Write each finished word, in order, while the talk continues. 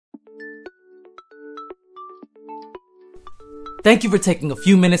Thank you for taking a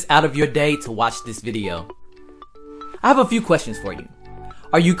few minutes out of your day to watch this video. I have a few questions for you.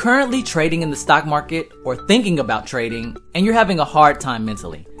 Are you currently trading in the stock market or thinking about trading and you're having a hard time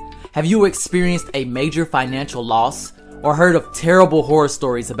mentally? Have you experienced a major financial loss or heard of terrible horror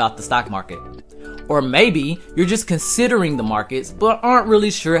stories about the stock market? Or maybe you're just considering the markets but aren't really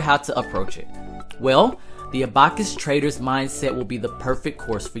sure how to approach it. Well, the Abakuas Trader's Mindset will be the perfect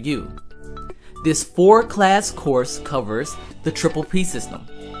course for you. This 4-class course covers the triple P system,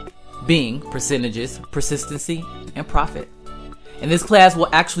 being percentages, persistency, and profit. And this class will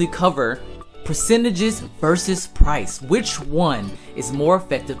actually cover percentages versus price. Which one is more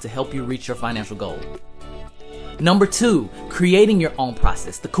effective to help you reach your financial goal? Number 2, creating your own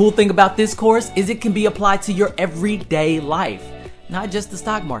process. The cool thing about this course is it can be applied to your everyday life, not just the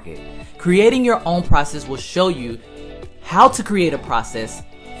stock market. Creating your own process will show you how to create a process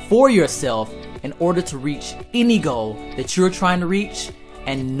for yourself in order to reach any goal that you're trying to reach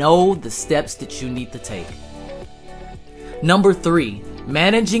and know the steps that you need to take. Number 3,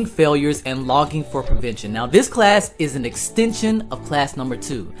 managing failures and logging for prevention. Now this class is an extension of class number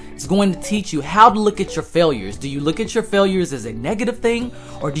 2. It's going to teach you how to look at your failures. Do you look at your failures as a negative thing,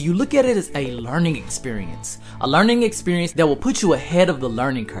 or do you look at it as a learning experience? A learning experience that will put you ahead of the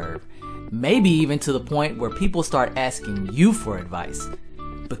learning curve. Maybe even to the point where people start asking you for advice.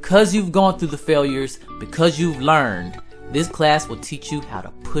 Because you've gone through the failures, because you've learned, this class will teach you how to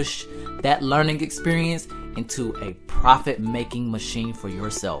push that learning experience into a profit-making machine for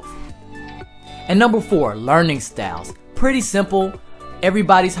yourself. And number 4, learning styles. Pretty simple.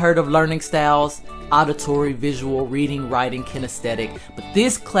 Everybody's heard of learning styles: auditory, visual, reading, writing, kinesthetic. But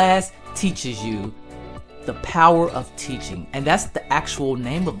this class teaches you the power of teaching, and that's the actual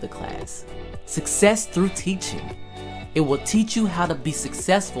name of the class. Success through teaching. It will teach you how to be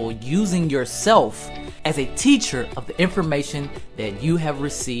successful using yourself as a teacher of the information that you have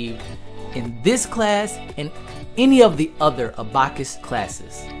received in this class and any of the other Abakuas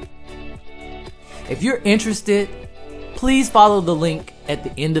classes. If you're interested, please follow the link at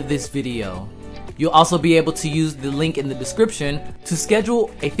the end of this video. You'll also be able to use the link in the description to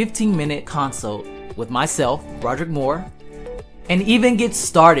schedule a 15-minute consult with myself, Roderick Moore, and even get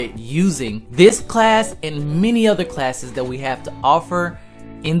started using this class and many other classes that we have to offer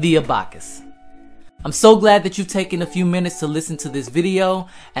in the Abakuas. I'm so glad that you've taken a few minutes to listen to this video,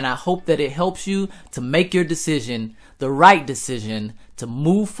 and I hope that it helps you to make your decision, the right decision, to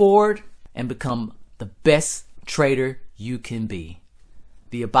move forward and become the best trader you can be.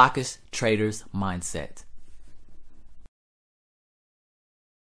 The Abakuas Trader's Mindset.